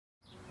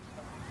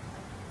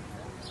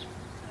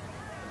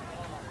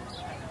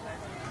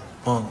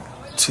1,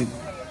 2,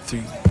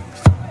 3.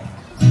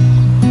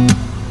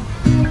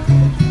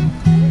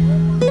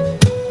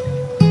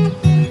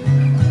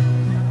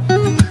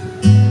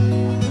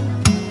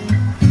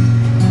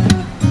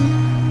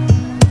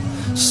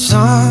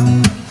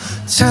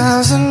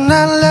 Sometimes in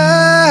our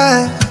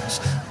lives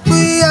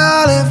we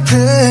all have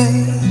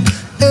pain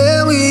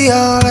and we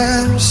all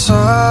have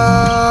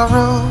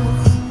sorrow,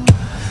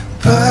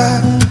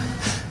 but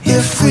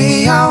if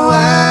we are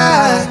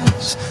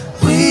wise,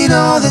 we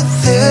know that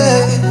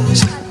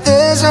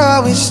there's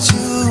always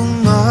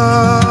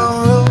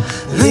tomorrow.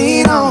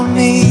 Lean on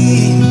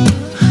me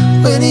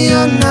when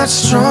you're not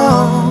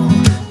strong,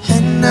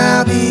 and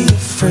I'll be your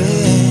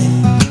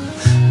friend.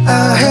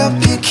 I'll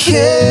help you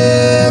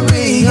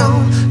carry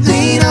on.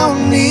 Lean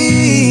on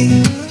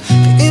me.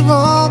 It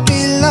won't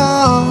be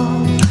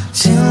long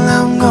till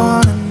I'm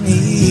gonna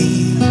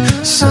need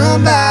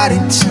somebody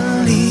to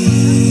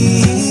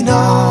lean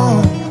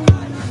on.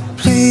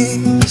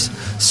 Please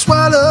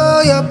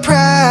swallow your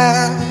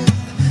pride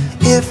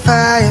if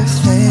I have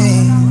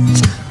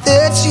things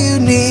that you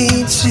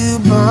need to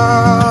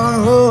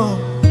borrow.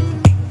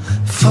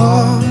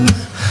 For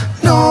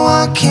no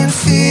one can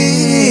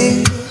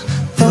feel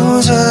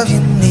those of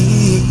your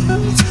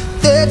needs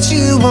that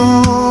you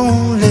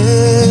won't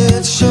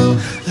let show.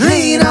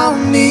 Lean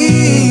on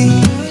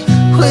me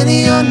when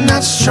you're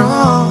not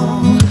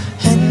strong,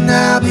 and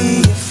I'll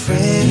be your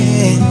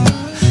friend.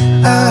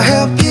 I'll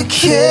help you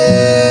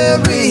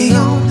carry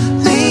on.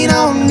 Lean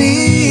on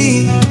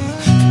me.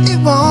 It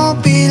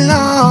won't be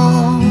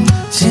long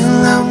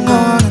till I'm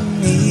gonna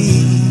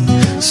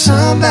need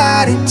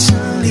somebody to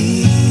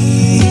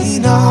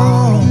lean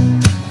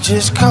on.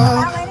 Just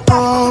call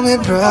on me,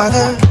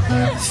 brother,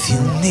 if you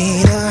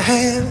need a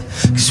hand,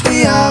 'cause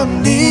we all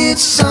need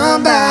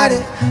somebody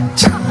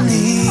to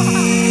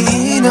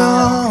lean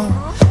on.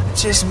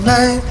 Just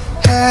might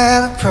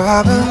have a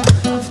problem,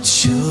 but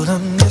you'll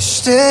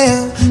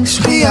understand, 'cause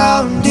we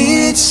all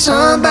need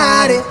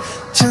somebody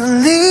to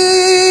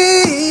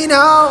lean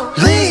on.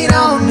 Lean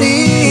on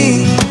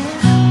me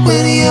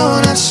when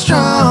you're not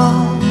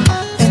strong,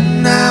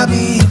 and I'll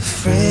be your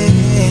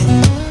friend.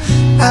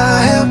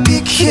 I'll help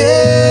you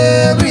carry